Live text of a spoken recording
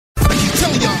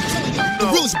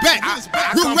Real's back.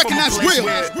 Real recognize real.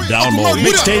 Download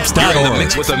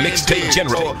Mixtapes.org. With a mixtape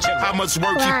general. How much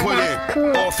work he put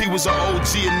in, or if he was an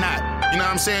OG or not. You know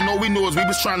what I'm saying? All we knew is we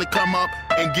was trying to come up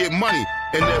and get money.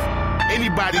 And if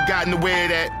anybody got in the way of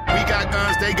that, we got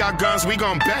guns, they got guns, we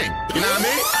gon' bang. You know what I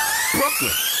mean?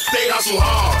 Brooklyn, they hustle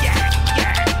hard.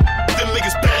 Them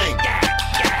niggas bang.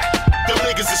 Them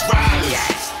niggas is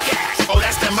riders. Oh,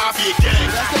 that's that Mafia gang.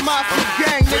 That's the Mafia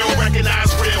gang, nigga. Real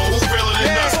recognize real, who realer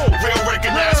than us? Real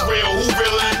recognize real, who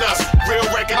realer than us? Real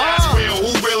recognize real,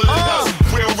 who realer than us?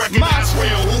 Real recognize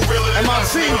real, who realer than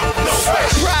us?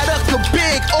 Product of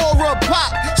big aura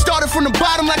pop. Started from the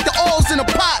bottom like the oils in a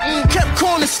pot. Kept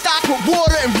corner stock with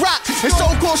water and rock. And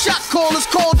so-called shot callers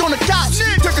called on the cops.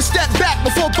 Took a step back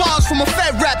before bars from a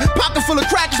fed rap. Pocket full of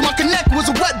crackers, my connect was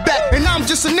a wetback. And I'm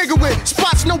just a nigga with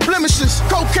spots, no blemishes.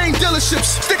 Cocaine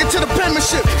dealerships, sticking to the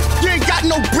penmanship. You ain't got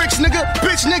no bricks, nigga.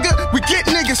 Bitch, nigga, we get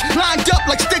niggas lined up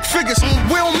like stick figures.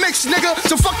 We don't mix, nigga,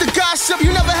 so fuck the gossip.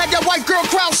 You never had that white girl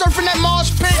crowd surfing that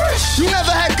marsh pit. You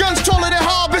never had guns taller than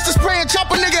Harbis to spray and chop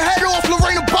a nigga head off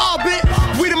Lorena Bobbitt.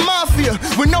 We the Mafia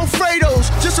with no Fredos,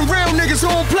 just some real niggas who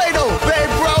don't play though, babe,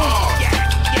 bro.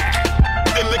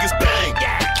 Them niggas bang.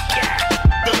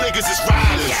 Them niggas is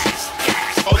riders.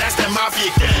 Oh, that's that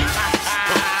Mafia gang.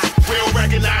 Real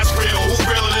recognize real, who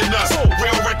realer than us?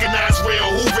 Real recognize real,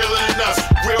 who realer than us?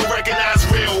 Real recognize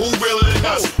real, who realer than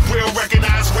us? Real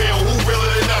recognize real, who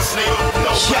realer than us? Nigga,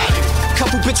 nobody.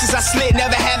 Couple bitches I slid,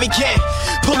 never have again.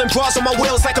 Pulling bras on my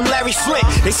wheels like I'm Larry Flint.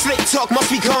 They slick talk,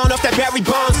 must be gone off that Barry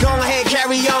Bonds. Go ahead,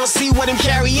 carry on, see what I'm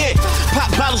carrying.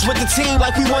 Pop bottles with the team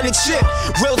like we won a chip.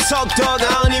 Real talk, dog, I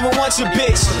don't even want your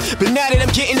bitch. But now that I'm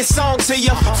getting this song to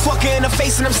ya, fuck her in the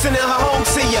face and I'm sending her home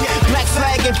to ya. Black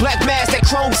flag and black mask, that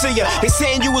chrome to ya. They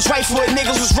saying you was right for it,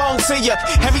 niggas was wrong to ya.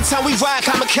 Every time we ride,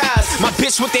 kamikaze. My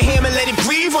bitch with the hammer, let it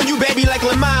breathe on you, baby, like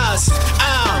Lamaze.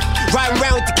 Riding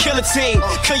around with the killer team.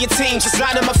 Kill your team, just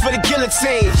line them up for the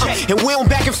guillotine. And we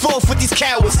don't back and forth with these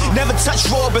cowards. Never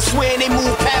touch raw, but swear they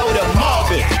move powder.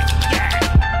 Marvin.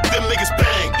 Them niggas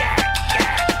bang.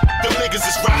 Them niggas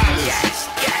is riders.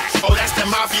 Oh, that's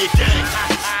that Mafia gang.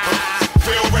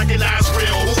 Real recognize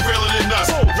real, who realer than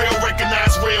us? Real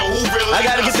recognize real, who realer than us? I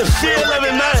gotta get the feel of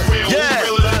it, man. Yeah.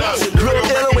 Grew up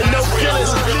dealing with no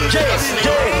feelings.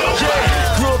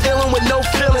 Grew up dealing with no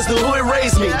feelings. The hood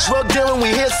raised me. Drug dealing, we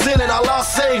hit sin and Allah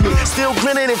saved me. Still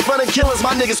grinning in front of killers,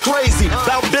 my niggas crazy.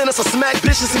 About business, I smack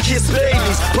bitches and kiss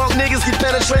babies. Punk niggas get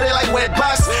penetrated like wet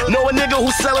box. Know a nigga who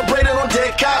celebrated on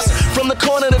dead cops. From the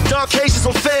corner to dark cases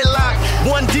on Fedlock.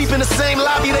 One deep in the same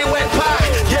lobby, they wet pie.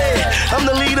 Yeah, I'm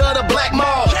the leader of the black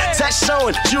mob. Tats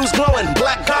showing, Jews glowing,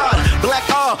 black God, black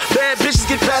all. Bad bitches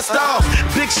get passed off.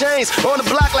 Big chains on the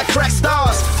block like crack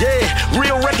stars. Yeah,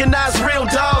 real recognize real,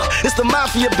 dog. It's the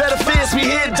Mafia, better fence, we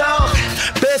here, dog.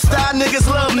 Best style niggas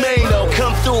love Maino.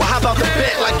 Come through, how about the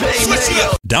bet like Bay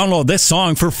Mayo? Download this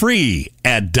song for free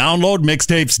at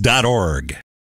downloadmixtapes.org.